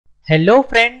Hello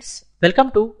friends,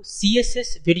 welcome to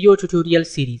CSS video tutorial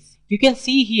series. You can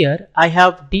see here I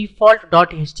have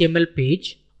default.html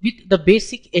page with the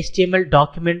basic HTML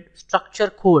document structure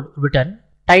code written.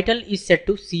 Title is set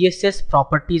to CSS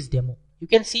properties demo. You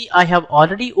can see I have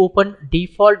already opened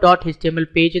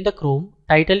default.html page in the Chrome.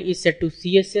 Title is set to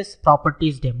CSS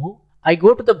properties demo. I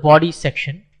go to the body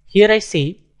section. Here I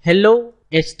say hello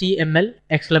HTML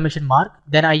exclamation mark.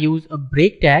 Then I use a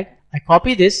break tag. I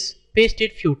copy this, paste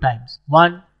it few times.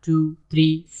 1, 2,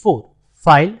 3, 4.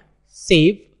 File,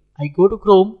 save. I go to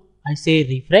Chrome. I say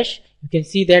refresh. You can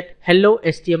see that hello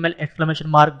HTML exclamation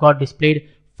mark got displayed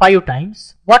 5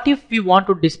 times. What if we want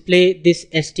to display this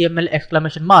HTML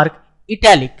exclamation mark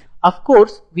italic? Of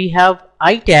course, we have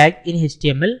I tag in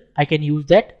HTML. I can use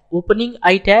that. Opening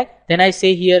I tag. Then I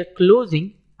say here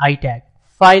closing I tag.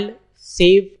 File,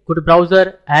 save, go to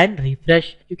browser and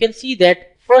refresh. You can see that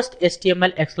first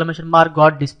HTML exclamation mark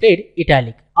got displayed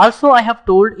italic. Also, I have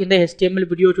told in the HTML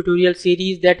video tutorial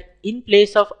series that in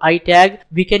place of I tag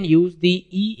we can use the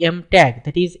EM tag,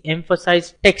 that is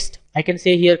emphasized text. I can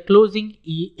say here closing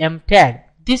EM tag.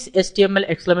 This HTML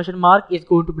exclamation mark is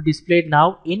going to be displayed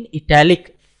now in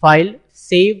italic. File,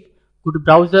 save, go to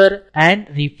browser and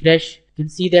refresh. You can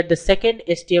see that the second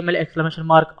HTML exclamation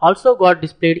mark also got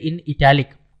displayed in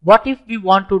italic. What if we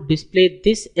want to display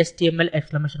this HTML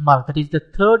exclamation mark, that is the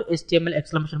third HTML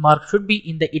exclamation mark should be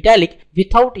in the italic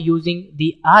without using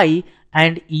the I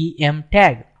and EM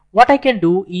tag? What I can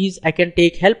do is I can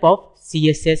take help of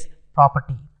CSS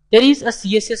property. There is a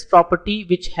CSS property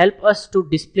which help us to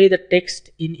display the text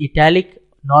in italic,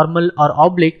 normal or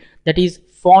oblique, that is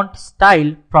font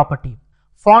style property.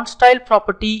 Font style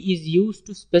property is used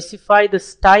to specify the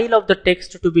style of the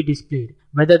text to be displayed,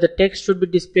 whether the text should be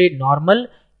displayed normal,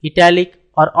 italic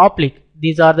or oblique.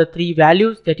 These are the three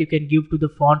values that you can give to the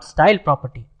font style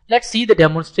property. Let's see the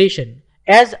demonstration.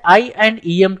 As I and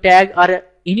EM tag are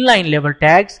inline level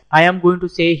tags, I am going to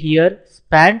say here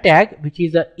span tag, which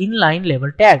is a inline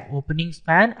level tag, opening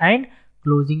span and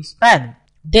closing span.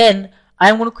 Then I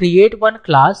am going to create one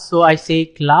class. So I say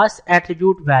class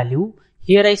attribute value.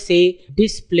 Here I say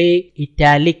display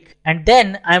italic, and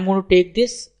then I am going to take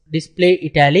this display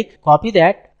italic, copy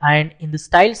that, and in the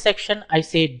style section I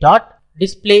say dot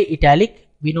display italic.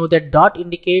 We know that dot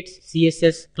indicates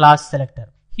CSS class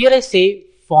selector. Here I say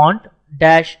font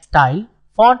dash style.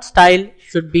 Font style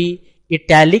should be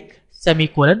italic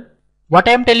semicolon. What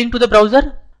I am telling to the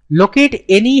browser? Locate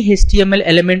any HTML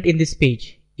element in this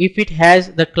page. If it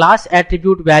has the class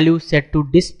attribute value set to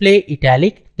display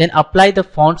italic, then apply the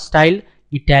font style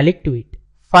italic to it.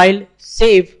 File,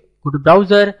 save, go to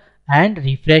browser and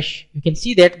refresh. You can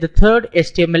see that the third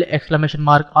HTML exclamation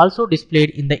mark also displayed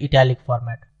in the italic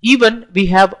format. Even we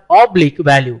have oblique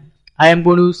value. I am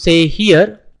going to say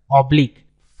here oblique.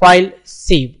 File,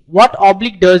 save. What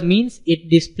oblique does means it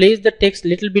displays the text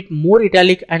little bit more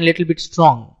italic and little bit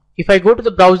strong. If I go to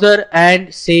the browser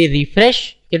and say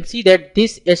refresh, you can see that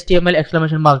this HTML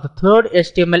exclamation mark, the third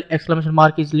HTML exclamation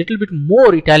mark, is little bit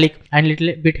more italic and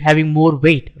little bit having more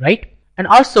weight, right? And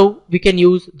also we can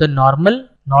use the normal,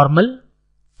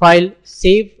 file,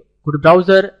 save, go to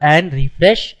browser and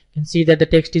refresh. You can see that the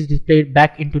text is displayed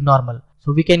back into normal.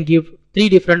 So we can give three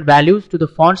different values to the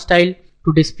font style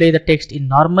to display the text in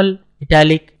normal,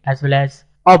 italic as well as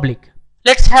oblique.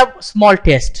 Let's have small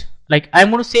test. Like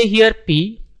I'm going to say here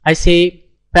P, I say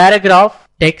paragraph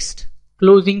text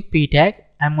closing P tag.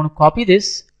 I'm going to copy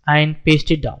this and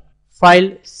paste it down.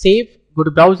 File, save, go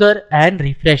to browser and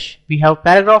refresh. We have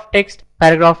paragraph text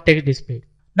displayed.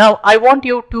 Now I want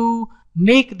you to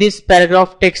make this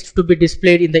paragraph text to be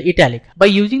displayed in the italic. By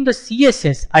using the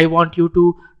CSS, I want you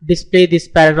to display this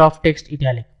paragraph text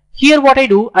italic. Here what I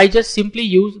do, I just simply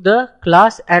use the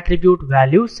class attribute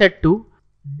value set to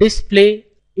display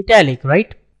italic,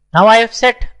 right? Now I have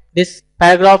set this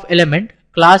paragraph element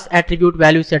class attribute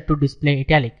value set to display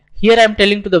italic. Here I am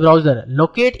telling to the browser,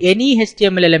 locate any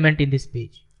HTML element in this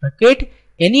page. Locate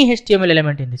any HTML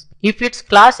element in this. If its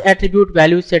class attribute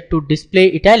value set to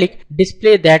display italic,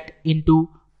 display that into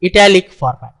italic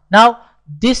format. Now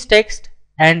this text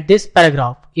and this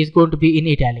paragraph is going to be in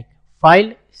italic.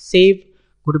 File, save,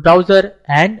 go to browser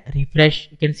and refresh.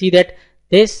 You can see that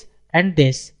this and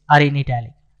this are in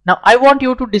italic. Now I want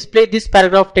you to display this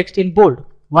paragraph text in bold.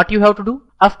 What you have to do?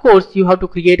 Of course you have to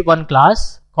create one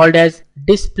class called as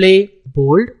display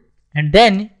bold, and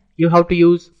then you have to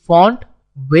use font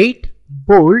weight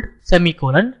bold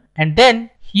semicolon, and then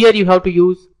here you have to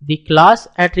use the class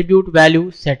attribute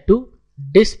value set to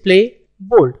display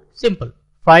bold. Simple.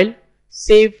 File,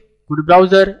 save, go to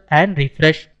browser and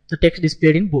refresh. The text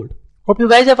displayed in bold. Hope you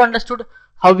guys have understood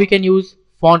how we can use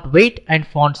font weight and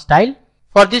font style.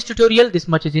 For this tutorial, this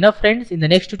much is enough, friends. In the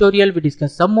next tutorial, we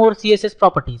discuss some more CSS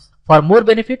properties. For more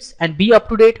benefits and be up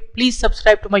to date, please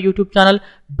subscribe to my YouTube channel.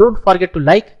 Don't forget to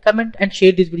like, comment and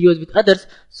share these videos with others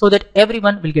so that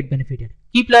everyone will get benefited.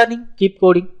 Keep learning, keep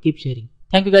coding, keep sharing.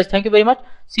 Thank you guys. Thank you very much.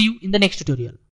 See you in the next tutorial.